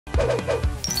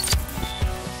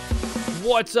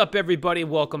What's up, everybody?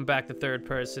 Welcome back to Third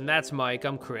Person. That's Mike.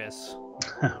 I'm Chris.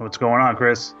 What's going on,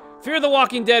 Chris? Fear the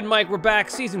Walking Dead, Mike. We're back.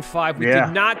 Season 5. We Yeah.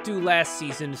 did not do last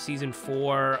season, Season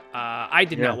 4. I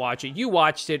did not watch it. You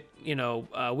watched it. You know,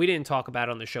 we didn't talk about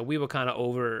it on the show. We were kind of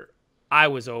over. I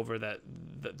was over that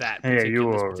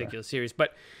particular series.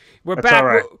 But we're back. All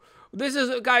right. This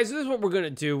is what we're going to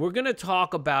do. We're going to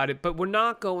talk about it, but we're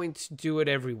not going to do it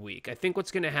every week. I think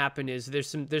what's going to happen is there's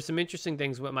some interesting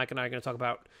things what Mike and I are going to talk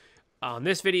about on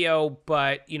this video,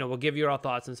 but, you know, we'll give you our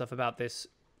thoughts and stuff about this,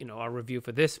 you know, our review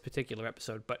for this particular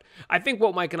episode. But I think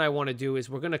what Mike and I want to do is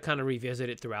we're going to kind of revisit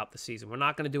it throughout the season. We're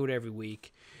not going to do it every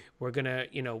week. We're going to,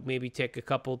 you know, maybe take a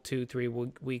couple,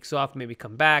 2-3 weeks off, maybe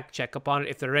come back, check up on it.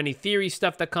 If there are any theory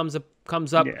stuff that comes up,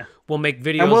 we'll make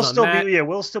videos and we'll on still that.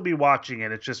 we'll still be watching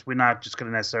it. It's just we're not just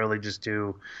going to necessarily just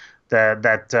do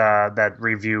that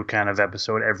review kind of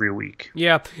episode every week.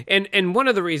 Yeah, and one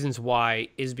of the reasons why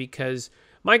is because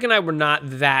Mike and I were not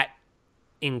that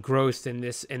engrossed in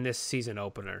this season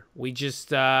opener. We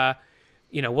just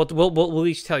you know, we'll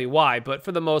each tell you why, but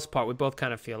for the most part, we both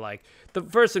kind of feel like the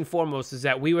first and foremost is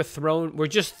that we're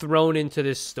just thrown into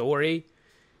this story,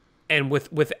 and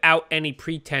without any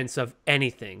pretense of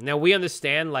anything. Now we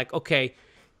understand, like, okay,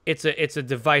 it's a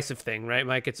divisive thing, right,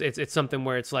 Mike? It's something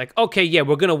where it's like, okay, yeah,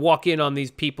 we're gonna walk in on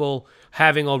these people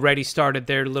having already started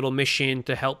their little mission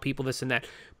to help people, this and that.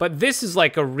 But this is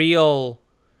like a real,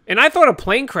 and I thought a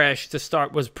plane crash to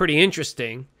start was pretty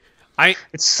interesting.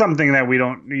 It's something that we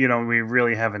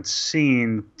really haven't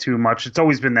seen too much. It's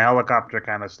always been the helicopter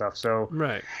kind of stuff. So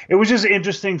right. It was just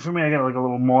interesting for me. I got like a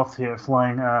little moth here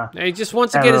flying. He just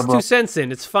wants to get his 2 cents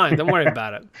in. It's fine. Don't worry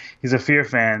about it. He's a Fear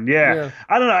fan. Yeah.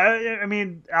 I don't know. I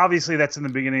mean, obviously that's in the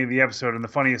beginning of the episode, and the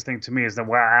funniest thing to me is that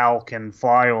Al can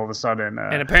fly all of a sudden.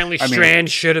 And apparently Strand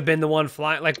should have been the one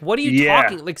flying. Like, what are you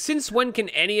talking? Like, since when can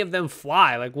any of them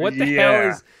fly? Like, what the hell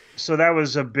is? So that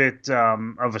was a bit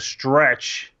of a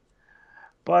stretch.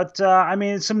 But I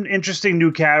mean, some interesting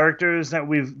new characters that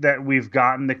we've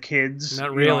gotten. The kids,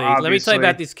 not really. Let me tell you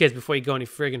about these kids before you go any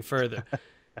friggin' further.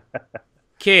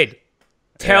 Kid,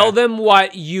 tell them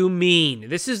what you mean.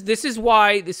 This is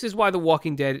why The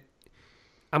Walking Dead.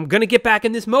 I'm gonna get back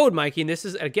in this mode, Mikey, and this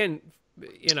is again,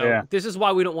 you know, this is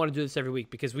why we don't want to do this every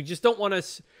week, because we just don't want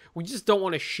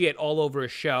to shit all over a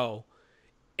show,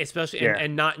 especially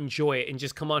and not enjoy it and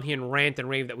just come on here and rant and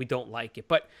rave that we don't like it.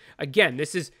 But again,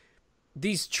 this is.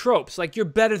 These tropes, like, you're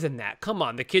better than that. Come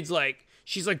on. The kid's like,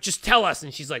 she's like, just tell us.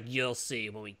 And she's like, you'll see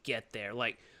when we get there.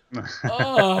 Like,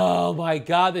 oh my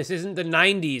God, this isn't the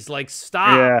 90s. Like,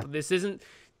 stop. Yeah. This isn't,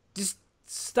 just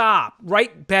stop.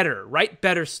 Write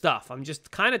better stuff. I'm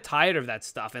just kind of tired of that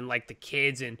stuff. And like the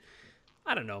kids, and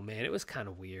I don't know, man, it was kind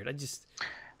of weird.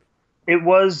 It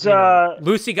was,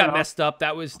 Lucy got messed up.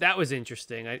 That was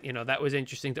interesting. That was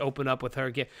interesting to open up with her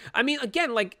again. I mean,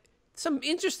 again, like, some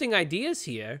interesting ideas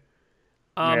here.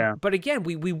 But again,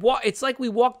 it's like we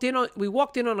walked in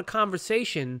on a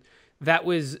conversation that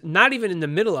was not even in the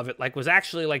middle of it, like was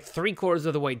actually like 3/4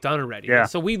 of the way done already. Yeah.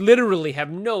 So we literally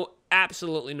have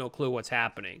absolutely no clue what's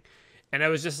happening. And I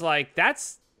was just like,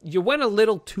 you went a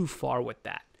little too far with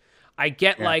that. I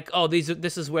get like, oh, this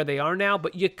is where they are now,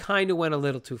 but you kind of went a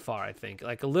little too far, I think.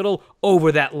 Like a little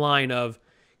over that line of,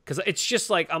 because it's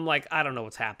just like, I'm like, I don't know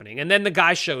what's happening. And then the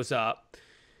guy shows up.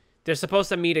 They're supposed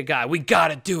to meet a guy. We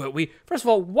gotta do it. First of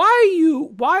all, why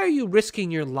are you risking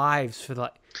your lives for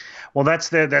that? Well, that's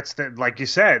their like you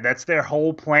said, that's their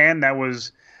whole plan. That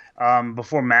was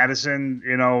before Madison,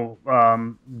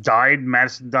 died.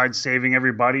 Madison died saving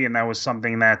everybody, and that was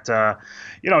something that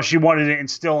she wanted to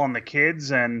instill on the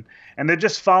kids, and they're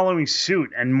just following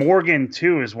suit. And Morgan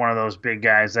too is one of those big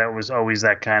guys that was always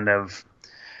that kind of,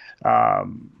 I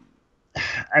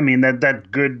mean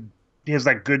that good. He has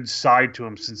that good side to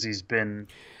him since he's been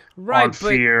on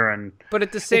Fear, but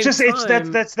at the same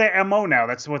time, that's their MO now.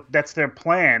 That's their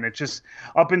plan. It's just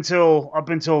up until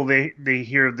they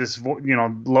hear this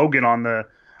Logan on the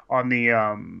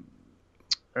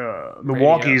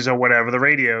walkies or whatever, the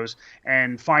radios,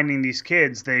 and finding these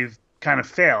kids, they've kind of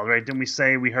failed, right? Didn't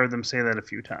we heard them say that a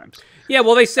few times? Yeah,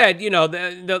 well, they said,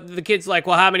 the kid's like,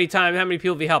 well, how many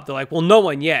people have you helped? They're like, well, no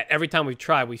one yet. Every time we've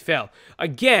tried, we failed.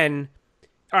 Again.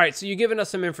 All right, so you're giving us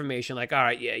some information, like, all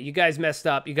right, yeah, you guys messed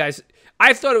up.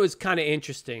 I thought it was kind of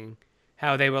interesting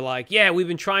how they were like, yeah, we've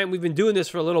been doing this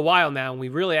for a little while now, and we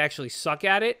really actually suck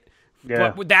at it.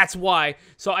 Yeah. But that's why.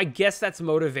 So I guess that's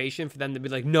motivation for them to be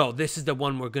like, no, this is the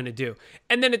one we're going to do.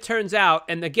 And then it turns out,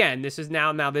 and again, this is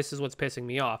what's pissing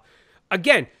me off.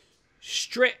 Again,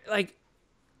 straight, like,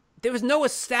 there's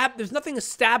nothing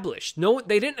established. No,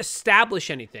 they didn't establish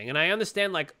anything. And I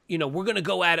understand, like, we're gonna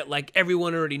go at it like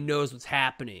everyone already knows what's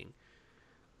happening.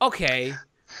 Okay,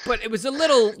 but it was a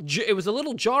little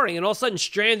jarring. And all of a sudden,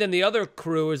 Strand and the other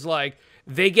crew is like,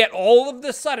 they get all of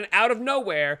the sudden out of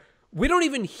nowhere. We don't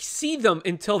even see them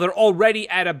until they're already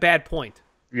at a bad point.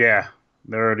 Yeah.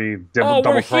 They're already double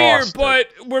we're here, crossed. but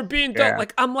we're being done.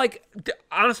 Like, I'm like,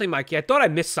 honestly, Mikey, I thought I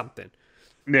missed something.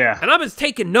 Yeah. And I was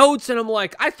taking notes, and I'm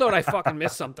like, I thought I fucking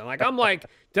missed something. Like, I'm like,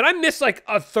 did I miss like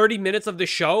 30 minutes of the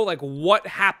show? Like, what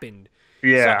happened?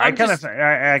 Yeah, so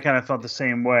I kind of felt the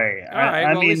same way. All right,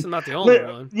 well, at least I'm not the only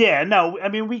one. Yeah, no, I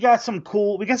mean we got some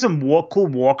cool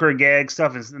Walker gag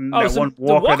stuff. And that one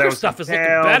Walker, the Walker that was stuff is looking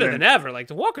better than ever. Like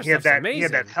the Walker stuff's amazing. He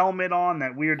had that helmet on,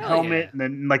 that weird helmet, and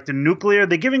then like the nuclear.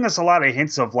 They're giving us a lot of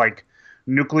hints of like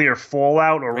nuclear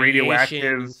fallout or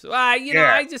radioactive.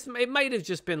 It might have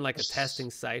just been like a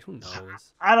testing site. Who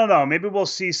knows? I don't know. Maybe we'll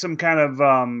see some kind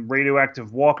of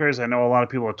radioactive walkers. I know a lot of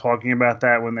people are talking about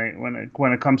that when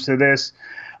it comes to this.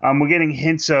 We're getting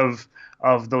hints of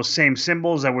those same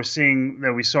symbols that we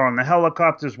saw on the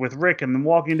helicopters with Rick and the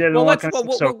Walking Dead. And all that kind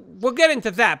of stuff. We'll get into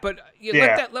that, but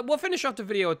we'll finish off the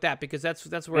video with that because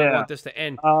that's where I want this to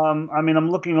end. I mean,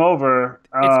 I'm looking over.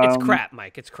 It's crap,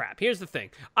 Mike. It's crap. Here's the thing.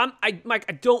 Mike,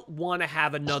 I don't want to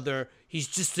have another. He's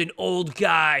just an old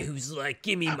guy who's like,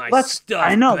 give me my stuff.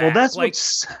 I know. Back. Well,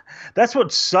 that's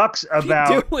what sucks about.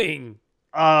 What are you doing?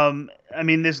 I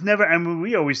mean,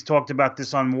 we always talked about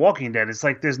this on Walking Dead. It's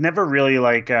like there's never really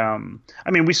like, I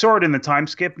mean, we saw it in the time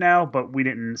skip now, but we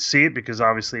didn't see it because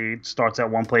obviously it starts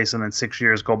at one place and then 6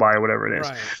 years go by or whatever it is,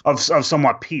 right, of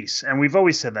somewhat peace. And we've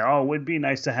always said that, it would be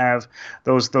nice to have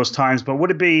those times, but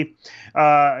would it be,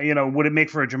 would it make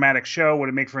for a dramatic show? Would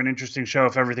it make for an interesting show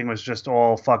if everything was just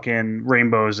all fucking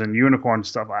rainbows and unicorn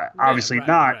stuff? Obviously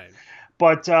not. Right.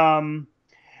 But,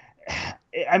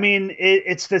 I mean,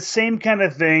 it's the same kind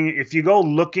of thing. If you go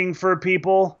looking for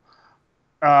people,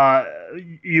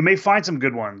 you may find some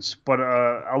good ones, but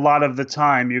a lot of the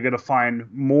time you're going to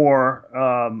find more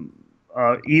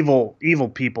evil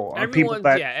people, people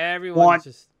that want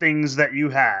things that you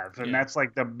have, and that's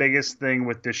like the biggest thing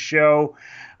with this show.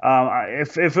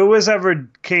 If it was ever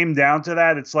came down to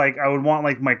that, it's like I would want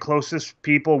like my closest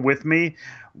people with me.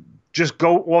 Just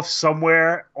go off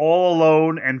somewhere all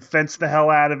alone and fence the hell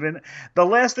out of it. The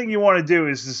last thing you want to do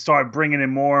is to start bringing in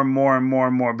more and more and more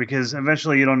and more because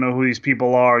eventually you don't know who these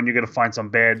people are and you're going to find some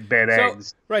bad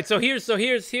eggs. Right. So here's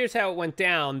how it went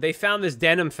down. They found this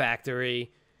denim factory.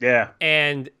 Yeah.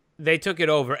 And they took it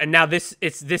over. And now it's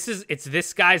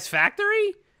this guy's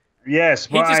factory? Yes.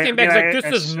 He just came back and like,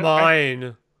 this is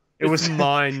mine. It was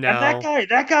mine now. And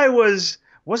that guy was.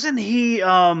 Wasn't he? He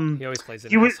always plays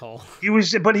an asshole. He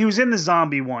was in the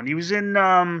zombie one. He was in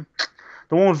the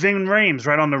one with Ving Rhames,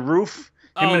 right on the roof.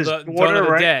 Dawn of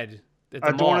the Dead.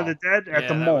 Dawn of the Dead at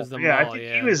the mall. I think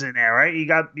he was in there, right?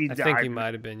 I think he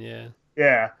might have been, yeah.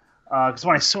 Yeah. Because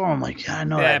when I saw him, I'm like, I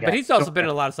know that guy. But he's also been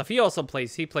in a lot of stuff. He also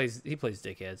plays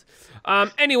dickheads.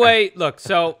 Anyway, look,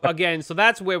 so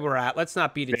that's where we're at. Let's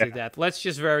not beat it to death. Let's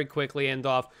just very quickly end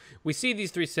off. We see these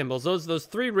three symbols. Those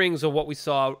three rings are what we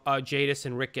saw Jadis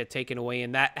and Rick get taken away,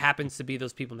 and that happens to be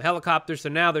those people in the helicopter. So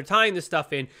now they're tying this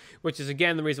stuff in, which is,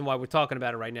 again, the reason why we're talking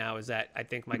about it right now, is that I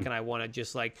think Mike and I want to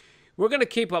just, like, we're going to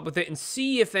keep up with it and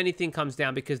see if anything comes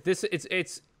down, because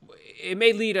it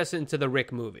may lead us into the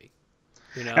Rick movie.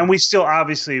 And we still,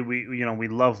 obviously, we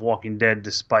love Walking Dead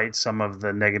despite some of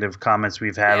the negative comments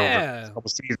we've had over a couple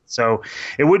seasons. So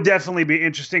it would definitely be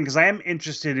interesting, because I am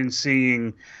interested in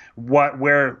seeing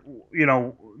where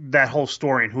that whole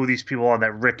story and who these people are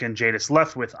that Rick and Jadis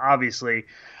left with. Obviously,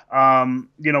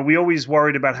 we always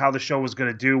worried about how the show was going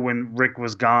to do when Rick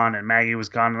was gone and Maggie was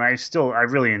gone, and I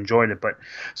really enjoyed it. But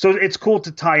so it's cool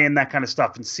to tie in that kind of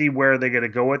stuff and see where they're going to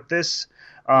go with this.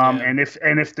 And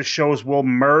if the shows will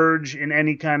merge in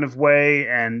any kind of way,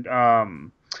 and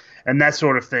that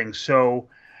sort of thing. So,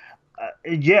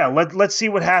 let's see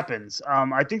what happens.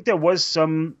 I think there was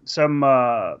some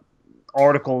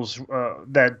articles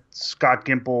that Scott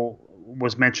Gimple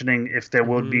was mentioning if there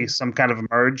will be some kind of a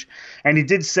merge, and he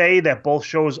did say that both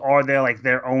shows are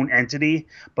their own entity,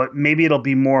 but maybe it'll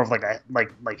be more of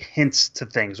like hints to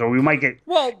things, or we might get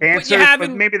answers,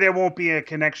 but maybe there won't be a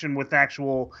connection with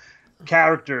actual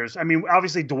characters. I mean,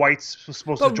 obviously Dwight's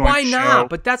supposed to But join why the not? show.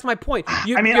 But that's my point.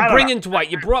 You, I mean, you're I don't bringing know. Dwight.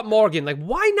 You brought Morgan. Like,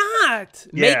 why not?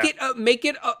 Yeah. Make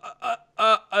it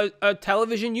a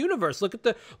television universe. Look at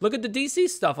the DC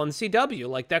stuff on CW.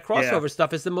 Like that crossover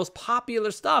stuff is the most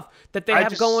popular stuff that they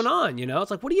have going on. You know,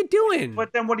 it's like, what are you doing?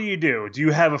 But then, what do? Do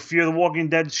you have a Fear the Walking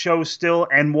Dead show still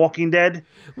and Walking Dead?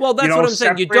 Well, that's what I'm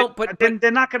saying. You don't. But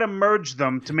they're not going to merge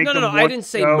them to make them. No. I didn't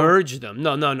say merge them.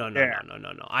 No.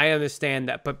 I understand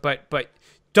that, but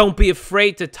don't be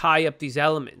afraid to tie up these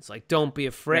elements. Like, don't be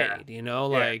afraid. You know,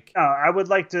 like. No,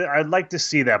 I'd like to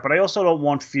see that, but I also don't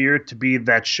want Fear to be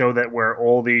that show that where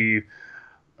all the.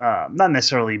 Not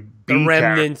necessarily B the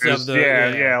remnants characters. of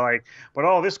the like,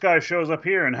 but this guy shows up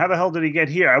here, and how the hell did he get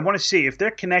here? I want to see if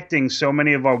they're connecting so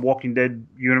many of our Walking Dead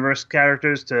universe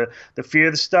characters to the Fear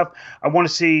of the stuff. I want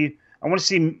to see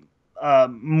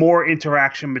more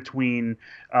interaction between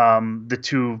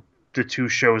the two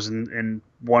shows in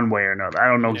one way or another. I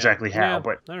don't know exactly how,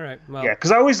 but all right, well, yeah,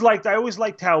 because I always liked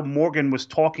how Morgan was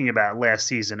talking about last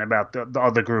season about the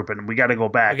other group, and we got to go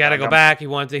back. We got to go back. He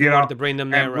wanted to bring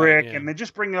them there, and Rick, right? and then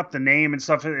just bringing up the name and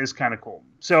stuff is kind of cool.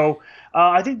 So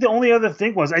I think the only other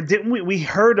thing was we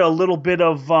heard a little bit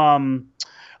of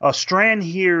Strand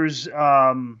hears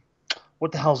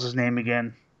what the hell's his name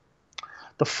again?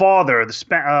 The father,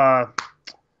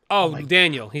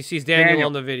 Daniel. He sees Daniel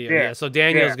on the video. Yeah, so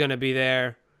Daniel's gonna be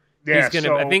there. Yeah, he's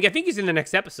gonna. I think he's in the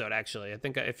next episode. Actually, I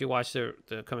think if you watch the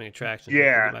coming attractions, I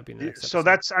think he might be in the next episode. So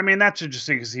that's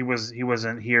interesting because he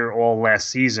wasn't here all last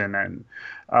season, and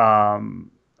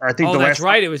I think that's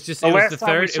right. It was the last third.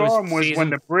 time we saw him was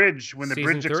when the bridge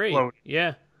exploded.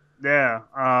 Yeah.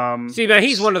 Yeah. See, man,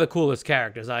 he's one of the coolest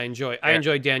characters. I enjoy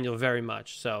Daniel very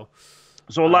much. So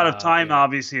a lot of time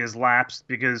obviously has lapsed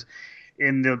because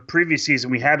in the previous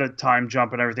season we had a time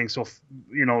jump and everything. So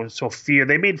Fear,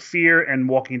 they made Fear and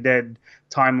Walking Dead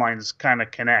timelines kind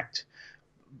of connect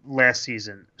last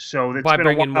season. So it's by been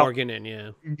bringing a while, Morgan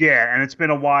in, yeah, and it's been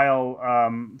a while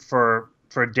for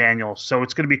Daniel. So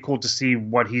it's going to be cool to see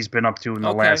what he's been up to in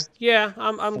the last. Yeah,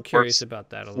 I'm curious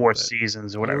about that. A little bit.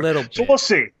 Seasons or whatever. A little bit. So we'll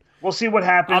see. We'll see what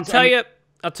happens.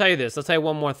 I'll tell you this. I'll tell you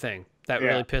one more thing that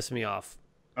really pissed me off.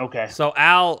 Okay. So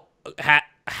Al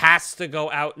has to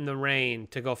go out in the rain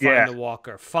to go find the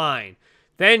walker. Fine.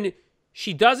 Then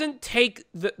she doesn't take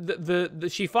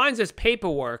she finds this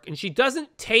paperwork and she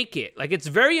doesn't take it. Like, it's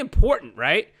very important,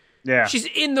 right? Yeah. She's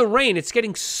in the rain. It's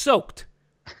getting soaked.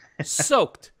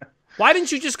 Soaked. Why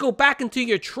didn't you just go back into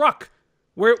your truck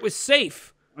where it was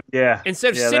safe? Yeah.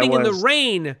 Instead of sitting in the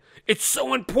rain. It's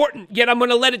so important, yet I'm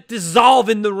going to let it dissolve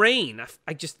in the rain.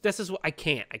 This is what I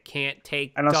can't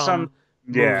take dumb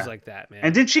moves like that, man.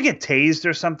 And did she get tased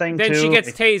or something, Then she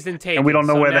gets tased and taken. And we don't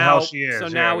know where the hell she is. So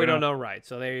now we don't know, right.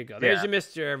 So there you go. There's your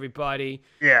mister, everybody.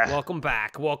 Yeah. Welcome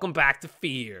back. Welcome back to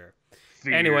Fear.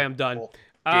 Anyway, I'm done.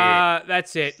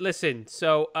 That's it. Listen,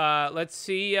 so let's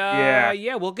see.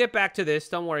 We'll get back to this.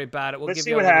 Don't worry about it. Let's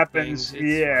see what happens.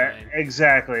 Yeah, fine.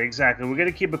 Exactly. We're going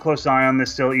to keep a close eye on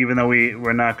this still, even though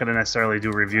we're not going to necessarily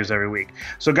do reviews every week.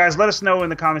 So, guys, let us know in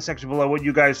the comment section below what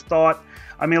you guys thought.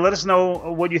 I mean, let us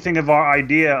know what you think of our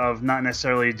idea of not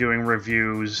necessarily doing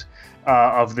reviews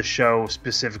of the show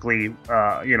specifically,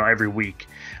 every week.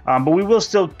 But we will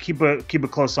still keep a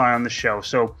close eye on the show.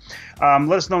 So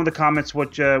let us know in the comments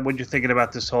what you're thinking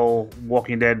about this whole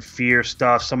Walking Dead Fear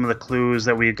stuff. Some of the clues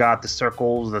that we got, the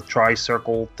circles, the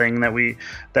tri-circle thing that we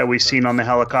seen on the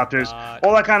helicopters,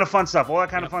 all that kind of fun stuff.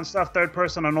 Third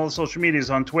person on all the social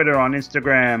medias, on Twitter, on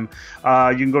Instagram.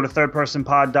 You can go to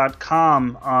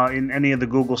thirdpersonpod.com in any of the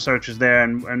Google searches there,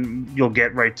 and you'll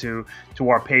get right to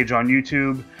our page on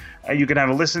YouTube. You can have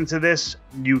a listen to this.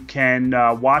 You can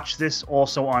watch this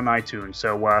also on iTunes.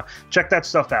 So check that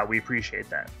stuff out. We appreciate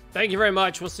that. Thank you very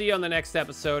much. We'll see you on the next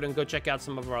episode, and go check out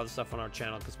some of our other stuff on our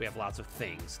channel because we have lots of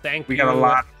things. We got a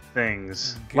lot of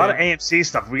things. Good. A lot of AMC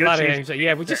stuff. We got AMC.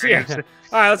 Yeah, we just All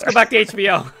right, let's go back to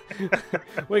HBO.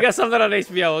 We got something on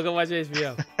HBO. We'll go watch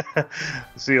HBO.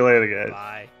 See you later, guys.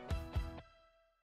 Bye.